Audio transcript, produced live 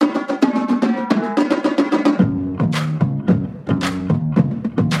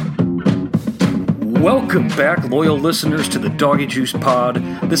Welcome back, loyal listeners, to the DoggyJuice pod.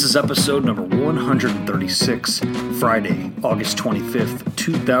 This is episode number 136, Friday, August 25th,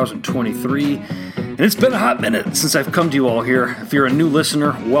 2023. And it's been a hot minute since I've come to you all here. If you're a new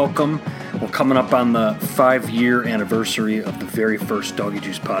listener, welcome. We're coming up on the 5-year anniversary of the very first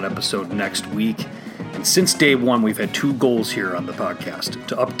DoggyJuice pod episode next week. And since day one, we've had two goals here on the podcast: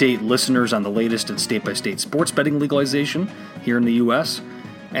 to update listeners on the latest in state-by-state sports betting legalization here in the U.S.,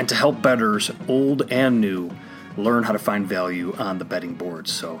 and to help bettors, old and new, learn how to find value on the betting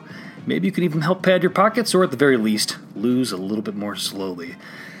boards. So maybe you can even help pad your pockets, or at the very least, lose a little bit more slowly.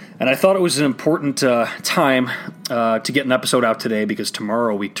 And I thought it was an important time to get an episode out today, because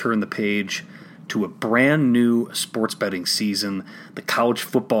tomorrow we turn the page to a brand new sports betting season. The college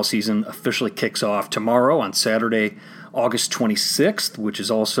football season officially kicks off tomorrow on Saturday, August 26th, which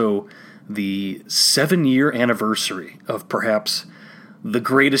is also the 7-year anniversary of perhaps the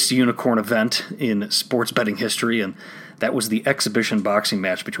greatest unicorn event in sports betting history, and that was the exhibition boxing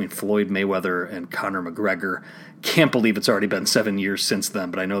match between Floyd Mayweather and Conor McGregor. Can't believe it's already been 7 years since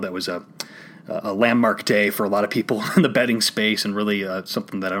then, but I know that was a landmark day for a lot of people in the betting space, and really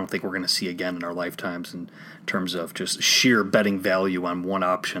something that I don't think we're going to see again in our lifetimes in terms of just sheer betting value on one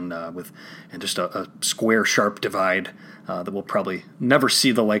option and just a square, sharp divide that we'll probably never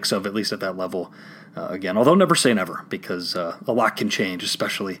see the likes of, at least at that level, again. Although never say never, because a lot can change,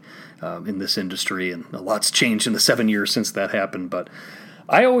 especially in this industry, and a lot's changed in the 7 years since that happened. But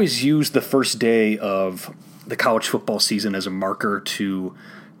I always use the first day of the college football season as a marker to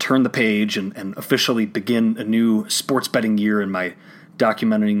turn the page and officially begin a new sports betting year in my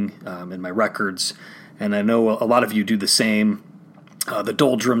documenting in my records. And I know a lot of you do the same. The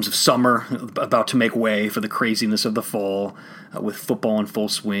doldrums of summer about to make way for the craziness of the fall, with football in full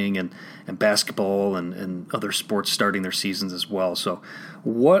swing and basketball and other sports starting their seasons as well. So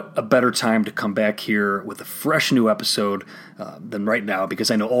what a better time to come back here with a fresh new episode than right now,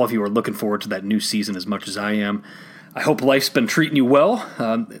 because I know all of you are looking forward to that new season as much as I am. I hope life's been treating you well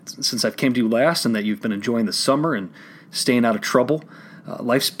since I've came to you last, and that you've been enjoying the summer and staying out of trouble.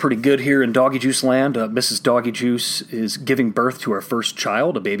 Life's pretty good here in DoggyJuice land. Mrs. DoggyJuice is giving birth to our first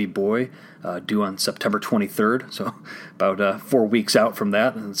child, a baby boy, due on September 23rd, so about 4 weeks out from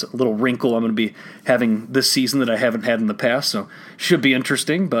that. And it's a little wrinkle I'm going to be having this season that I haven't had in the past, so should be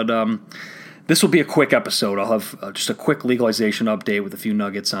interesting. But this will be a quick episode. I'll have just a quick legalization update with a few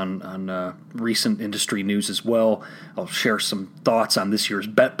nuggets on recent industry news as well. I'll share some thoughts on this year's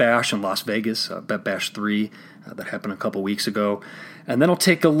Bet Bash in Las Vegas, Bet Bash 3, that happened a couple weeks ago. And then I'll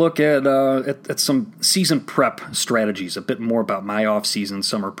take a look at some season prep strategies, a bit more about my off-season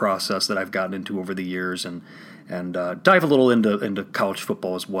summer process that I've gotten into over the years, and dive a little into college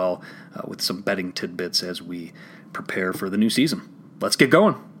football as well, with some betting tidbits as we prepare for the new season. Let's get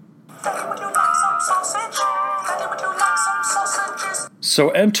going. So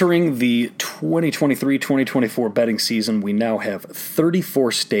entering the 2023-2024 betting season, we now have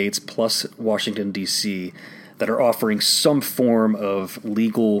 34 states plus Washington, D.C., that are offering some form of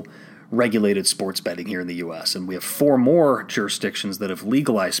legal regulated sports betting here in the U.S. And we have 4 more jurisdictions that have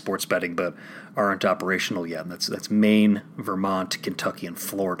legalized sports betting but aren't operational yet. And that's Maine, Vermont, Kentucky, and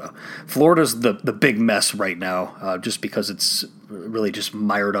Florida. Florida's the big mess right now, just because it's really just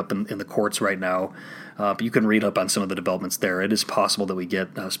mired up in the courts right now. But you can read up on some of the developments there. It is possible that we get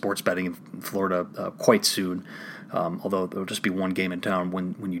sports betting in Florida quite soon. Although there'll just be one game in town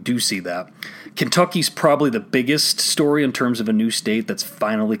when you do see that. Kentucky's probably the biggest story in terms of a new state that's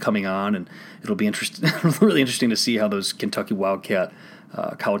finally coming on, and it'll be really interesting to see how those Kentucky Wildcat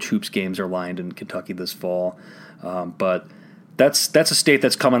college hoops games are lined in Kentucky this fall. But that's a state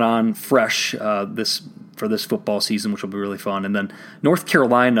that's coming on fresh for this football season, which will be really fun. And then North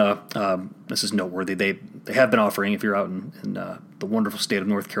Carolina, this is noteworthy. They have been offering, if you're out in the wonderful state of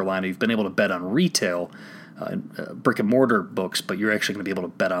North Carolina, you've been able to bet on retail brick and mortar books, but you're actually going to be able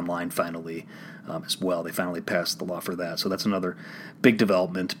to bet online finally as well. They finally passed the law for that, so that's another big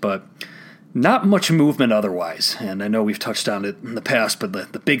development, but not much movement otherwise. And I know we've touched on it in the past, but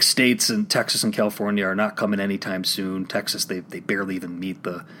the big states in Texas and California are not coming anytime soon. Texas, they barely even meet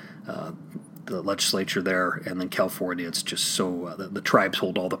the legislature there, and then California, it's just so the tribes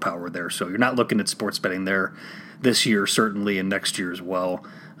hold all the power there, so you're not looking at sports betting there this year, certainly, and next year as well,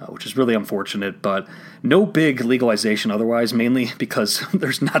 which is really unfortunate. But no big legalization otherwise, mainly because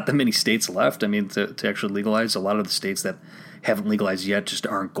there's not that many states left. I mean, to actually legalize, a lot of the states that haven't legalized yet just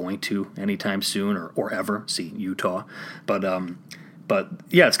aren't going to anytime soon or ever. See Utah, but But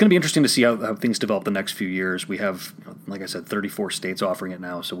yeah, it's going to be interesting to see how things develop the next few years. We have, like I said, 34 states offering it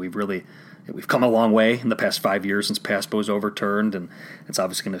now, so we've come a long way in the past 5 years since PASPA was overturned, and it's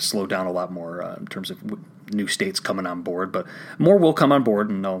obviously going to slow down a lot more in terms of new states coming on board. But more will come on board,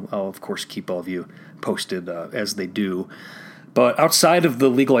 and I'll of course keep all of you posted as they do. But outside of the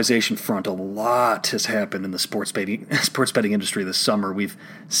legalization front, a lot has happened in the sports betting industry this summer. We've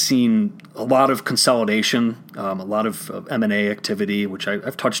seen a lot of consolidation, a lot of M&A activity, which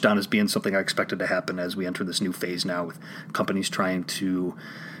I've touched on as being something I expected to happen as we enter this new phase now with companies trying to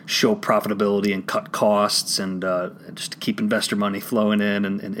show profitability and cut costs and just to keep investor money flowing in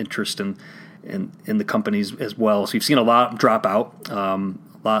and interest in the companies as well. So you've seen a lot drop out. A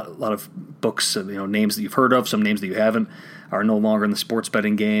lot of books, names that you've heard of, some names that you haven't, are no longer in the sports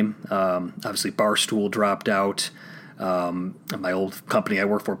betting game. Obviously, Barstool dropped out. My old company I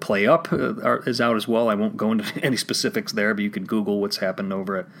work for, Play Up, is out as well. I won't go into any specifics there, but you can Google what's happened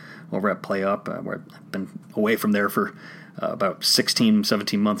over at Play Up, where I've been away from there for about 16,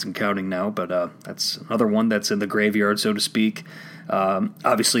 17 months and counting now. But that's another one that's in the graveyard, so to speak.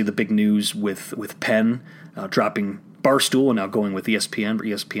 Obviously, the big news with Penn dropping Barstool and now going with ESPN or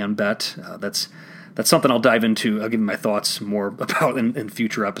ESPN Bet. That's something I'll dive into. I'll give you my thoughts more about in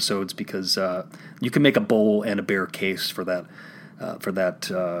future episodes because you can make a bull and a bear case for that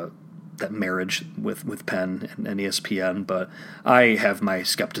marriage with Penn and ESPN. But I have my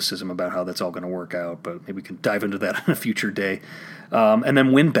skepticism about how that's all going to work out. But maybe we can dive into that on a future day. And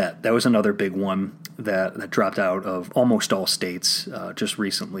then WinBet, that was another big one that dropped out of almost all states just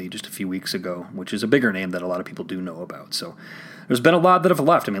recently, just a few weeks ago, which is a bigger name that a lot of people do know about. So there's been a lot that have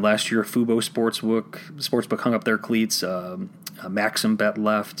left. I mean, last year, Fubo Sportsbook hung up their cleats. Maxim Bet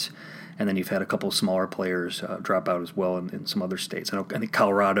left. And then you've had a couple of smaller players drop out as well in some other states. I think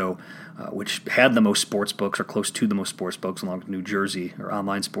Colorado, which had the most sports books or close to the most sports books, along with New Jersey or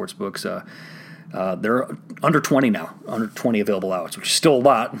online sports books, they're under 20 now, under 20 available outs, which is still a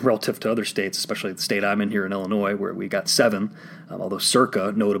lot relative to other states, especially the state I'm in here in Illinois, where we got 7. Although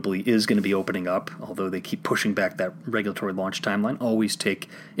Circa, notably, is going to be opening up, although they keep pushing back that regulatory launch timeline. Always take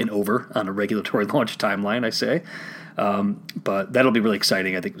an over on a regulatory launch timeline, I say. But that'll be really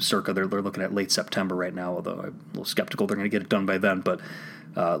exciting. I think Circa, they're looking at late September right now, although I'm a little skeptical they're going to get it done by then. But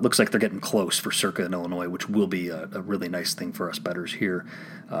looks like they're getting close for Circa in Illinois, which will be a really nice thing for us bettors here.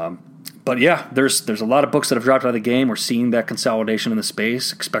 But yeah, there's a lot of books that have dropped out of the game. We're seeing that consolidation in the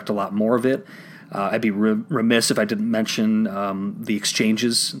space. Expect a lot more of it. I'd be remiss if I didn't mention the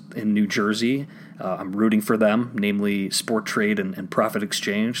exchanges in New Jersey. I'm rooting for them, namely Sport Trade and Profit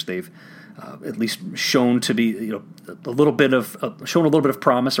Exchange. They've at least shown to be shown a little bit of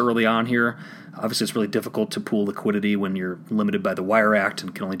promise early on here. Obviously, it's really difficult to pool liquidity when you're limited by the Wire Act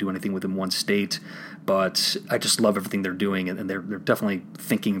and can only do anything within one state. But I just love everything they're doing, and they're definitely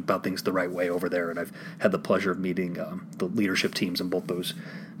thinking about things the right way over there. And I've had the pleasure of meeting the leadership teams in both those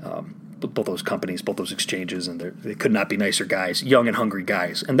companies, both those exchanges, and they could not be nicer guys, young and hungry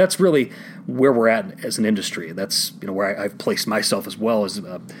guys. And that's really where we're at as an industry. That's where I've placed myself as well as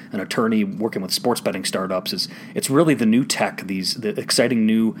an attorney working with sports betting startups. It's really the new tech, the exciting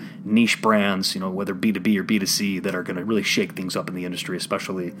new niche brands, whether B2B or B2C, that are going to really shake things up in the industry,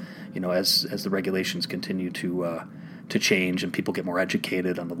 especially as the regulations continue to change and people get more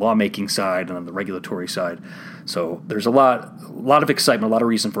educated on the lawmaking side and on the regulatory side. So there's a lot of excitement, a lot of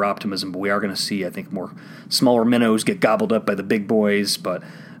reason for optimism, but we are going to see, I think, more smaller minnows get gobbled up by the big boys, but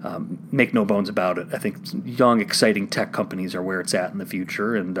make no bones about it. I think young, exciting tech companies are where it's at in the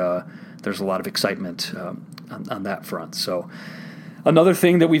future, and there's a lot of excitement on that front. So another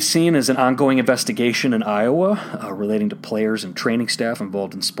thing that we've seen is an ongoing investigation in Iowa relating to players and training staff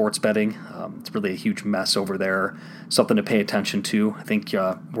involved in sports betting. It's really a huge mess over there, something to pay attention to. I think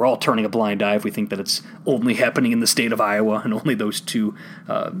we're all turning a blind eye if we think that it's only happening in the state of Iowa and only those two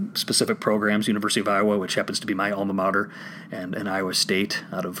specific programs, University of Iowa, which happens to be my alma mater, and Iowa State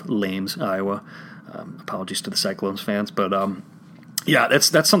out of Lames, Iowa. Apologies to the Cyclones fans, but yeah,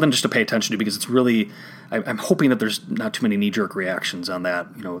 that's something just to pay attention to because it's really I'm hoping that there's not too many knee-jerk reactions on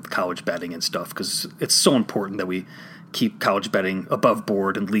that, with college betting and stuff, because it's so important that we keep college betting above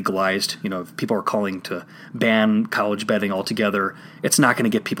board and legalized. If people are calling to ban college betting altogether, it's not going to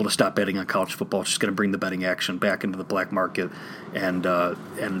get people to stop betting on college football. It's just going to bring the betting action back into the black market, and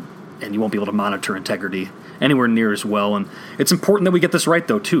you won't be able to monitor integrity anywhere near as well. And it's important that we get this right,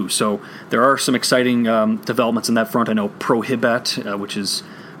 though, too. So there are some exciting developments in that front. I know Prohibet, which is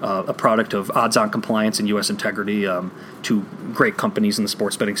a product of odds-on compliance and U.S. integrity, two great companies in the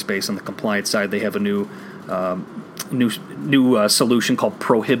sports betting space. On the compliance side, they have a new solution called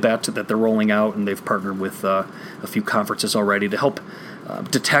Prohibet that they're rolling out, and they've partnered with a few conferences already to help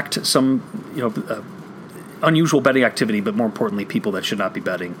detect some unusual betting activity, but more importantly, people that should not be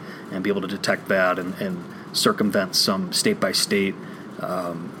betting, and be able to detect that and circumvent some state-by-state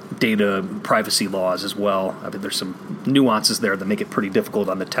data privacy laws as well. I mean, there's some nuances there that make it pretty difficult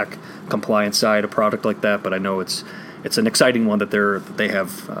on the tech compliance side, a product like that, but I know it's an exciting one that they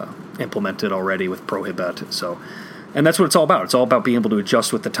have implemented already with Prohibet. So, and that's what it's all about. It's all about being able to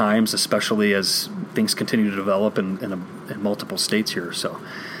adjust with the times, especially as things continue to develop in multiple states here. So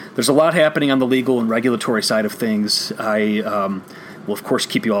there's a lot happening on the legal and regulatory side of things. I will, of course,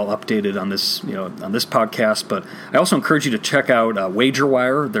 keep you all updated on this, on this podcast. But I also encourage you to check out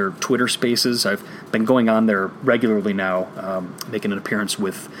WagerWire, their Twitter Spaces. I've been going on there regularly now, making an appearance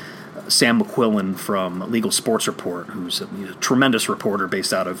with Sam McQuillan from Legal Sports Report, who's a tremendous reporter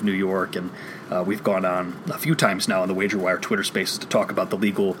based out of New York, and we've gone on a few times now on the WagerWire Twitter Spaces to talk about the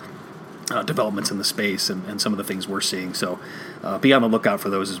legal developments in the space and some of the things we're seeing. So be on the lookout for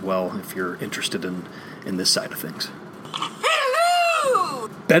those as well if you're interested in this side of things.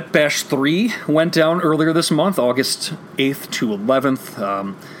 Bet Bash 3 went down earlier this month, August 8th to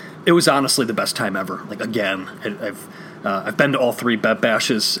 11th. It was honestly the best time ever. Like, again, I've been to all 3 Bet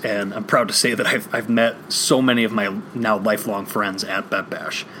Bashes, and I'm proud to say that I've met so many of my now lifelong friends at Bet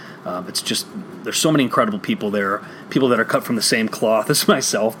Bash. It's just, there's so many incredible people there, people that are cut from the same cloth as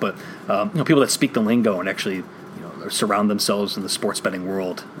myself, but people that speak the lingo and actually surround themselves in the sports betting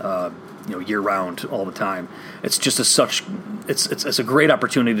world year round, all the time. It's just it's a great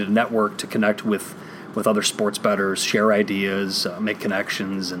opportunity to network, to connect with other sports bettors, share ideas, make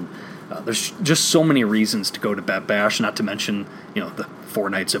connections, and there's just so many reasons to go to Bet Bash, not to mention the 4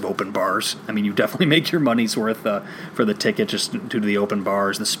 nights of open bars. I mean, you definitely make your money's worth for the ticket just due to the open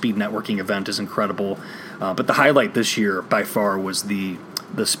bars. The speed networking event is incredible, but the highlight this year by far was the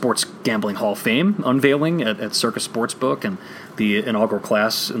Sports Gambling Hall of Fame unveiling at Circus Sportsbook, and the inaugural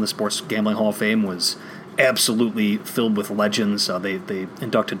class in the Sports Gambling Hall of Fame was absolutely filled with legends. They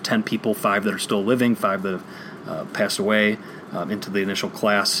inducted 10 people, 5 that are still living, 5 that have passed away, into the initial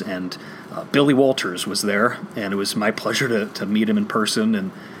class, and Billy Walters was there, and it was my pleasure to meet him in person,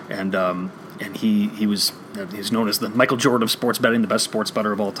 and he's known as the Michael Jordan of sports betting, the best sports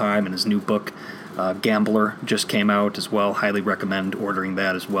bettor of all time, and his new book, Gambler, just came out as well. Highly recommend ordering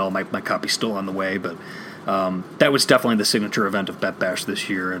that as well. My copy's still on the way, but that was definitely the signature event of Bet Bash this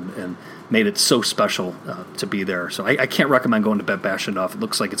year, and made it so special to be there. So I can't recommend going to Bet Bash enough. It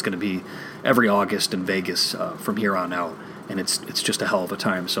looks like it's going to be every August in Vegas from here on out, and it's just a hell of a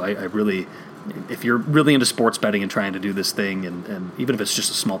time. So I really, if you're really into sports betting and trying to do this thing, and even if it's just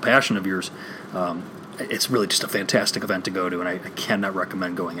a small passion of yours, it's really just a fantastic event to go to, and I cannot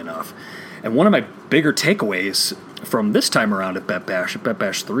recommend going enough. And one of my bigger takeaways from this time around at Bet Bash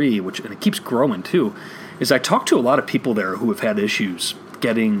 3, and it keeps growing too, is I talked to a lot of people there who have had issues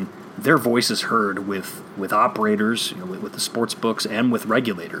getting their voices heard with operators, with the sports books, and with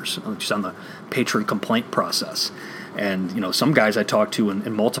regulators, just on the patron complaint process. And some guys I talked to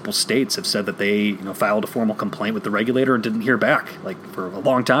in multiple states have said that they filed a formal complaint with the regulator and didn't hear back, like, for a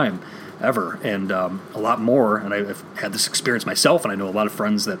long time, ever. And a lot more, and I've had this experience myself, and I know a lot of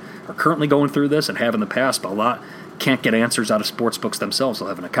friends that are currently going through this and have in the past, but a lot can't get answers out of sports books themselves. They'll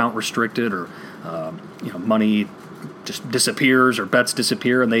have an account restricted, or money just disappears, or bets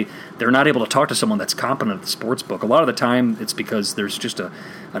disappear, and they're not able to talk to someone that's competent at the sports book. A lot of the time it's because there's just a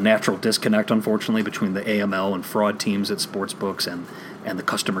natural disconnect, unfortunately, between the AML and fraud teams at sports books and the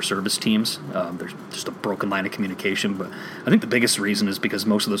customer service teams. There's just a broken line of communication. But I think the biggest reason is because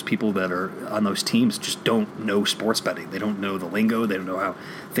most of those people that are on those teams just don't know sports betting. They don't know the lingo. They don't know how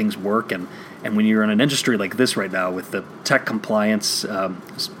things work. And when you're in an industry like this right now, with the tech compliance,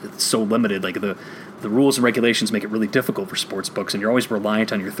 it's so limited, like the rules and regulations make it really difficult for sports books, and you're always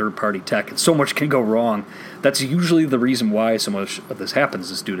reliant on your third-party tech, and so much can go wrong. That's usually the reason why so much of this happens,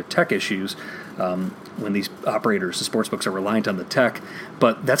 is due to tech issues, when these operators, the sports books, are reliant on the tech,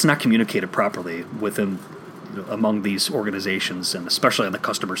 but that's not communicated properly within among these organizations, and especially on the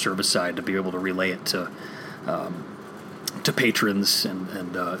customer service side, to be able to relay it to patrons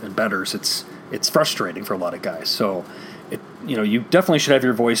and bettors. It's frustrating for a lot of guys. So you definitely should have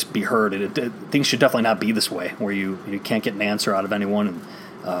your voice be heard. Things should definitely not be this way, where you can't get an answer out of anyone,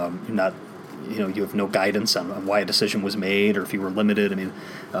 and you have no guidance on why a decision was made, or if you were limited. I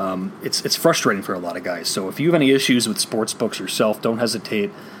mean, it's frustrating for a lot of guys. So if you have any issues with sports books yourself, don't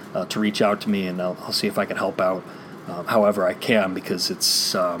hesitate to reach out to me, and I'll see if I can help out however I can, because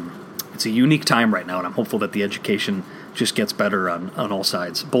it's a unique time right now, and I'm hopeful that the education just gets better on all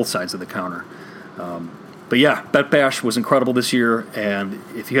sides, both sides of the counter. But yeah, Bet Bash was incredible this year, and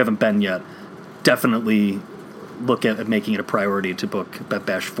if you haven't been yet, definitely look at making it a priority to book Bet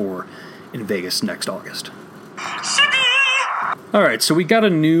Bash 4 in Vegas next August. All right, so we got a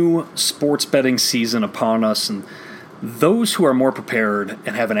new sports betting season upon us, and those who are more prepared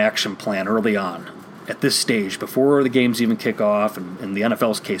and have an action plan early on at this stage, before the games even kick off, and in the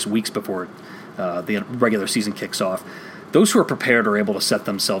NFL's case, weeks before the regular season kicks off, those who are prepared are able to set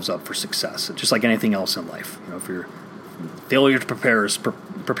themselves up for success, just like anything else in life. If you're failure to prepare is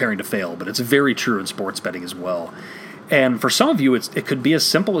preparing to fail, but it's very true in sports betting as well. And for some of you, it could be as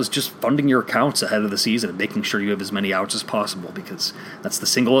simple as just funding your accounts ahead of the season and making sure you have as many outs as possible, because that's the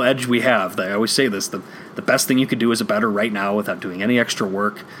single edge we have. I always say this, the best thing you could do as a bettor right now without doing any extra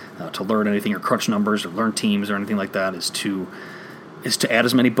work to learn anything or crunch numbers or learn teams or anything like that is to add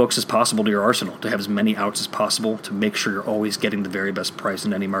as many books as possible to your arsenal, to have as many outs as possible, to make sure you're always getting the very best price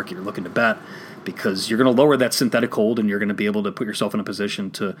in any market you're looking to bet, because you're going to lower that synthetic hold and you're going to be able to put yourself in a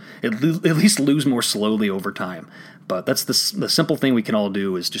position to at least lose more slowly over time. But that's the simple thing we can all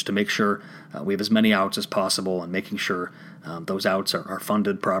do, is just to make sure we have as many outs as possible, and making sure those outs are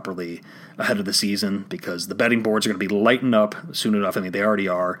funded properly ahead of the season, because the betting boards are going to be lighting up soon enough. I mean, they already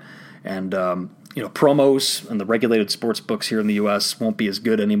are. And promos and the regulated sports books here in the U.S. won't be as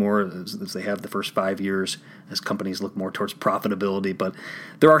good anymore as they have the first 5 years, as companies look more towards profitability. But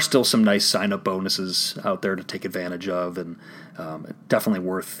there are still some nice sign-up bonuses out there to take advantage of, and definitely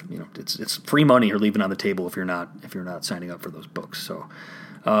worth. It's free money you're leaving on the table if you're not signing up for those books. So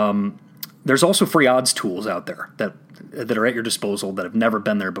there's also free odds tools out there that are at your disposal that have never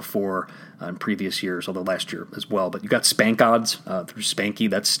been there before in previous years, although last year as well. But you got Spank Odds through Spanky.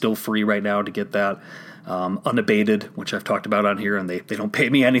 That's still free right now to get that. Unabated, which I've talked about on here, and they don't pay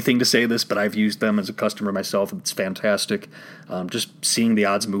me anything to say this, but I've used them as a customer myself. It's fantastic. Just seeing the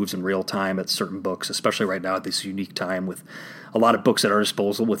odds moves in real time at certain books, especially right now at this unique time with a lot of books at our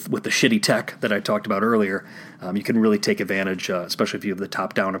disposal with the shitty tech that I talked about earlier. You can really take advantage, especially if you have the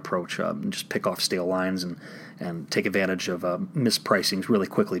top-down approach, and just pick off stale lines and take advantage of mispricings really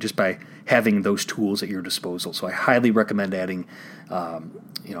quickly just by having those tools at your disposal. So I highly recommend adding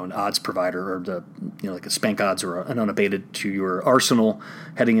an odds provider, or like a Spank Odds or an Unabated to your arsenal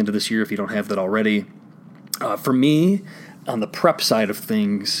heading into this year if you don't have that already. For me, on the prep side of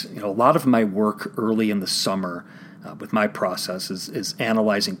things, a lot of my work early in the summer with my process is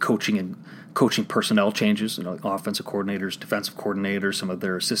analyzing coaching personnel changes, offensive coordinators, defensive coordinators, some of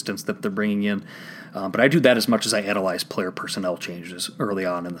their assistants that they're bringing in. But I do that as much as I analyze player personnel changes early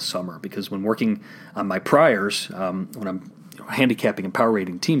on in the summer, because when working on my priors, when I'm handicapping and power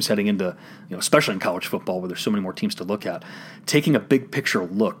rating teams heading into, especially in college football where there's so many more teams to look at, taking a big picture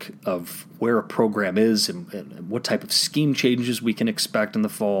look of where a program is and what type of scheme changes we can expect in the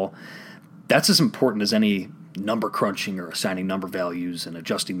fall, that's as important as any number crunching or assigning number values and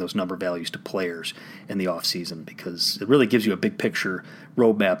adjusting those number values to players in the offseason, because it really gives you a big picture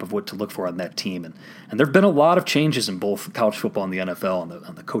roadmap of what to look for on that team. And there have been a lot of changes in both college football and the NFL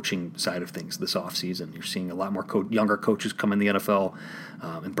on the coaching side of things this offseason. You're seeing a lot more younger coaches come in the NFL,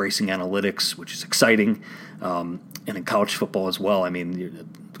 embracing analytics, which is exciting, and in college football as well. I mean,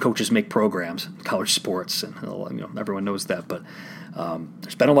 coaches make programs in college sports, and everyone knows that. But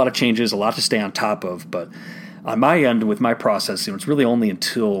there's been a lot of changes, a lot to stay on top of. But on my end, with my process, it's really only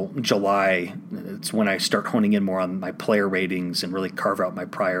until July. It's when I start honing in more on my player ratings and really carve out my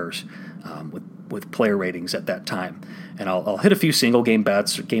priors with player ratings at that time. And I'll hit a few single game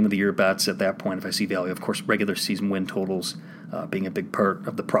bets or game of the year bets at that point if I see value. Of course, regular season win totals being a big part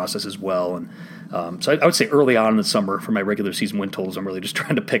of the process as well. And so I would say early on in the summer for my regular season win totals, I'm really just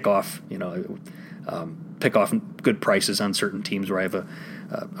trying to pick off good prices on certain teams where I have a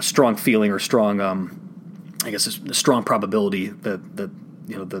strong feeling or strong, a strong probability that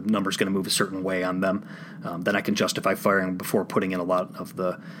the number's going to move a certain way on them. Then I can justify firing before putting in a lot of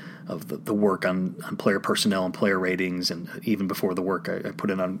the work on player personnel and player ratings, and even before the work I put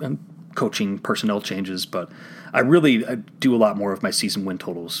in on coaching personnel changes. But I do a lot more of my season win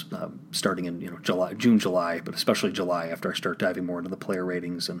totals starting in June, July, but especially July after I start diving more into the player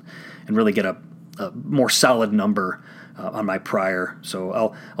ratings and really get a more solid number on my prior. So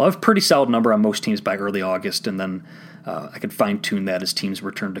I'll have a pretty solid number on most teams by early August, and then I can fine-tune that as teams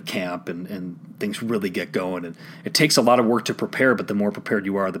return to camp and things really get going. And it takes a lot of work to prepare, but the more prepared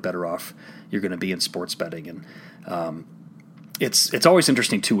you are, the better off you're going to be in sports betting. And it's always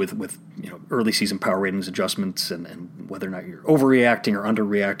interesting, too, with early season power ratings adjustments and whether or not you're overreacting or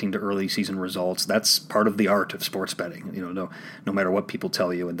underreacting to early season results. That's part of the art of sports betting, no matter what people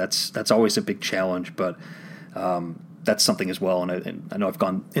tell you. And that's always a big challenge. But that's something as well. And I know I've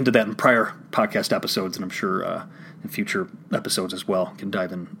gone into that in prior podcast episodes, and I'm sure in future episodes as well can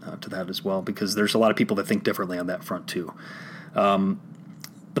dive in to that as well, because there's a lot of people that think differently on that front too.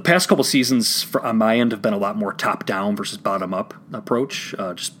 The past couple seasons on my end have been a lot more top-down versus bottom-up approach,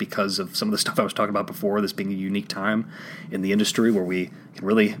 just because of some of the stuff I was talking about before, this being a unique time in the industry where we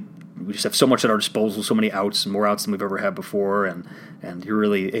just have so much at our disposal, so many outs, more outs than we've ever had before, and you're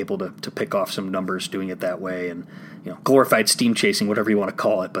really able to pick off some numbers doing it that way, and glorified steam chasing, whatever you want to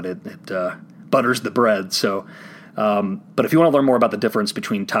call it, but it butters the bread. So but if you want to learn more about the difference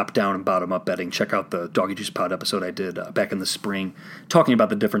between top-down and bottom-up betting, check out the Doggy Juice Pod episode I did back in the spring, talking about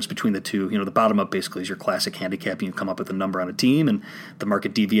the difference between the two. The bottom-up basically is your classic handicapping. You come up with a number on a team, and the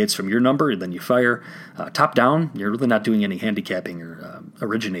market deviates from your number, and then you fire. Top-down, you're really not doing any handicapping or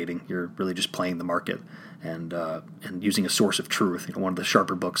originating. You're really just playing the market and using a source of truth. One of the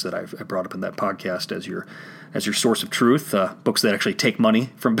sharper books that I brought up in that podcast as your source of truth. Books that actually take money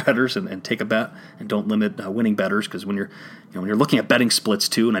from bettors and take a bet and don't limit winning bettors, because when you're looking at betting splits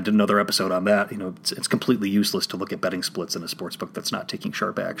too, and I did another episode on that, it's completely useless to look at betting splits in a sports book that's not taking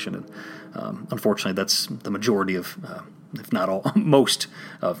sharp action. And unfortunately, that's the majority of, if not all, most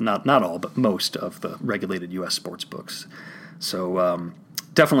of, not all, but most of the regulated U.S. sports books. So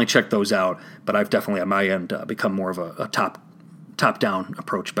definitely check those out. But I've definitely on my end become more of a top-down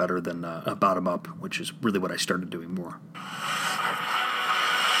approach better than a bottom-up, which is really what I started doing more.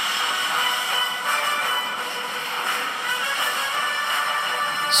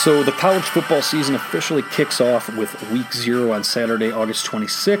 So the college football season officially kicks off with Week 0 on Saturday, August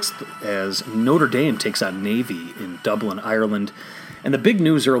 26th, as Notre Dame takes on Navy in Dublin, Ireland. And the big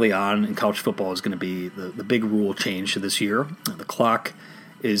news early on in college football is going to be the big rule change this year. The clock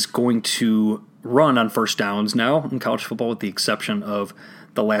is going to run on first downs now in college football, with the exception of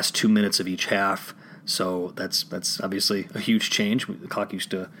the last 2 minutes of each half. So that's obviously a huge change. The clock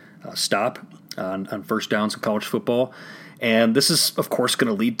used to stop on first downs in college football. And this is, of course, going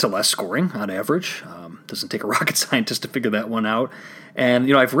to lead to less scoring on average. Doesn't take a rocket scientist to figure that one out.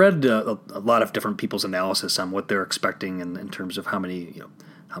 And, I've read a lot of different people's analysis on what they're expecting in terms of how many,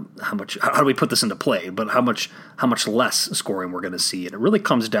 how do we put this into play, but how much less scoring we're going to see. And it really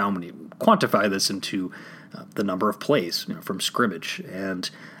comes down when you quantify this into the number of plays, from scrimmage. And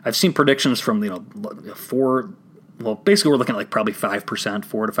I've seen predictions from, basically we're looking at like probably 5%,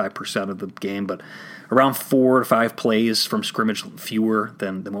 4 to 5% of the game, but around 4 to 5 plays from scrimmage fewer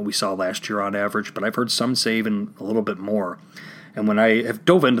than what we saw last year on average. But I've heard some say even a little bit more. And when I have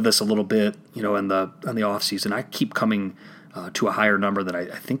dove into this a little bit, in the offseason, I keep coming to a higher number that I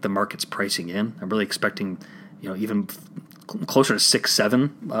think the market's pricing in. I'm really expecting, even closer to 6,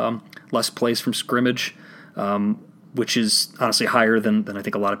 7 less plays from scrimmage, which is honestly higher than I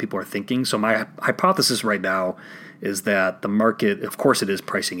think a lot of people are thinking. So my hypothesis right now is that the market, of course it is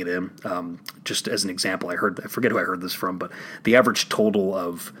pricing it in. Just as an example, I forget who I heard this from, but the average total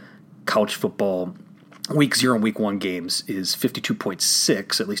of college football Week 0 and Week 1 games is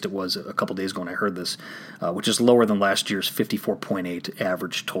 52.6, at least it was a couple days ago when I heard this, which is lower than last year's 54.8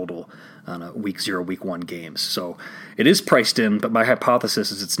 average total on a Week 0, Week 1 games. So it is priced in, but my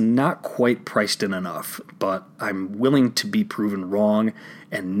hypothesis is it's not quite priced in enough, but I'm willing to be proven wrong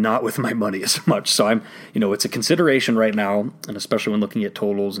and not with my money as much. So I'm, it's a consideration right now, and especially when looking at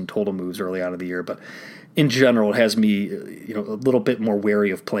totals and total moves early on in the year, but in general, it has me, a little bit more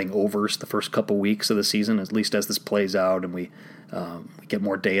wary of playing overs the first couple weeks of the season, at least as this plays out and we get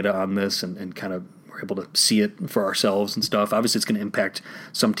more data on this and kind of we're able to see it for ourselves and stuff. Obviously, it's going to impact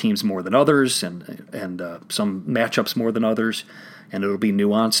some teams more than others and some matchups more than others, and it'll be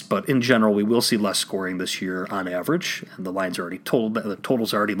nuanced. But in general, we will see less scoring this year on average, and the lines are already told. The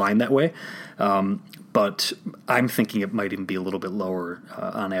totals are already lined that way. But I'm thinking it might even be a little bit lower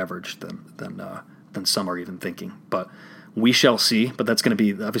on average than some are even thinking. But we shall see. But that's going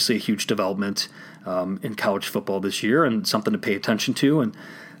to be obviously a huge development in college football this year and something to pay attention to.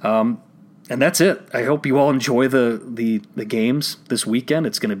 And that's it. I hope you all enjoy the games this weekend.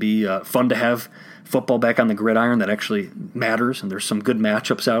 It's going to be fun to have football back on the gridiron that actually matters, and there's some good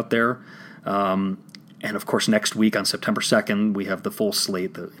matchups out there. And, of course, next week on September 2nd, we have the full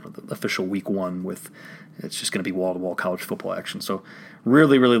slate, the official Week 1 with it's just going to be wall-to-wall college football action. So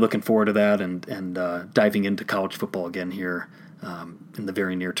really, really looking forward to that and diving into college football again here in the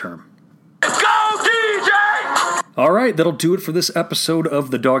very near term. Go, DJ! All right, that'll do it for this episode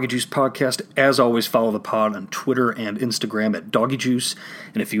of the Doggy Juice podcast. As always, follow the pod on Twitter and Instagram at DoggyJuice.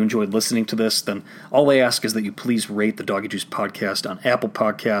 And if you enjoyed listening to this, then all I ask is that you please rate the Doggy Juice podcast on Apple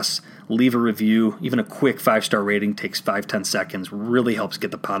Podcasts, leave a review. Even a quick 5-star rating takes 5-10 seconds, really helps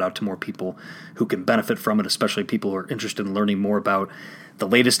get the pod out to more people who can benefit from it, especially people who are interested in learning more about the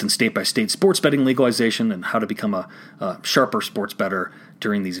latest in state-by-state sports betting legalization and how to become a sharper sports bettor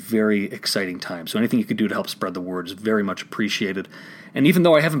during these very exciting times. So anything you could do to help spread the word is very much appreciated. And even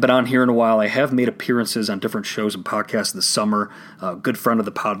though I haven't been on here in a while, I have made appearances on different shows and podcasts this summer. A good friend of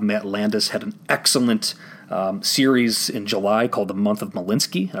the pod, Matt Landis, had an excellent series in July called The Month of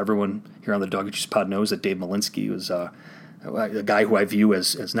Malinsky. Everyone here on the Doggy Juice pod knows that Dave Malinsky was a guy who I view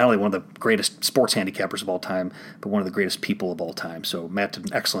as not only one of the greatest sports handicappers of all time, but one of the greatest people of all time. So Matt did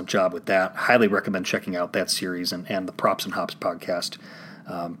an excellent job with that. Highly recommend checking out that series and the Props and Hops podcast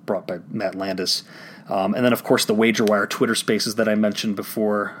brought by Matt Landis. And then, of course, the Wager Wire Twitter Spaces that I mentioned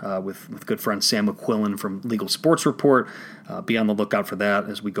before with good friend Sam McQuillan from Legal Sports Report. Be on the lookout for that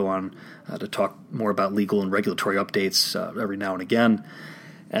as we go on to talk more about legal and regulatory updates every now and again.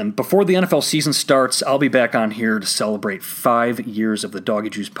 And before the NFL season starts, I'll be back on here to celebrate 5 years of the Doggy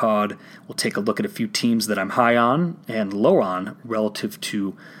Juice pod. We'll take a look at a few teams that I'm high on and low on relative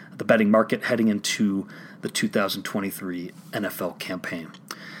to the betting market heading into the 2023 NFL campaign.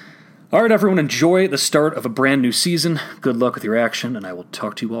 All right, everyone, enjoy the start of a brand new season. Good luck with your action, and I will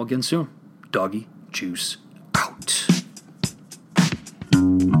talk to you all again soon. Doggy Juice out.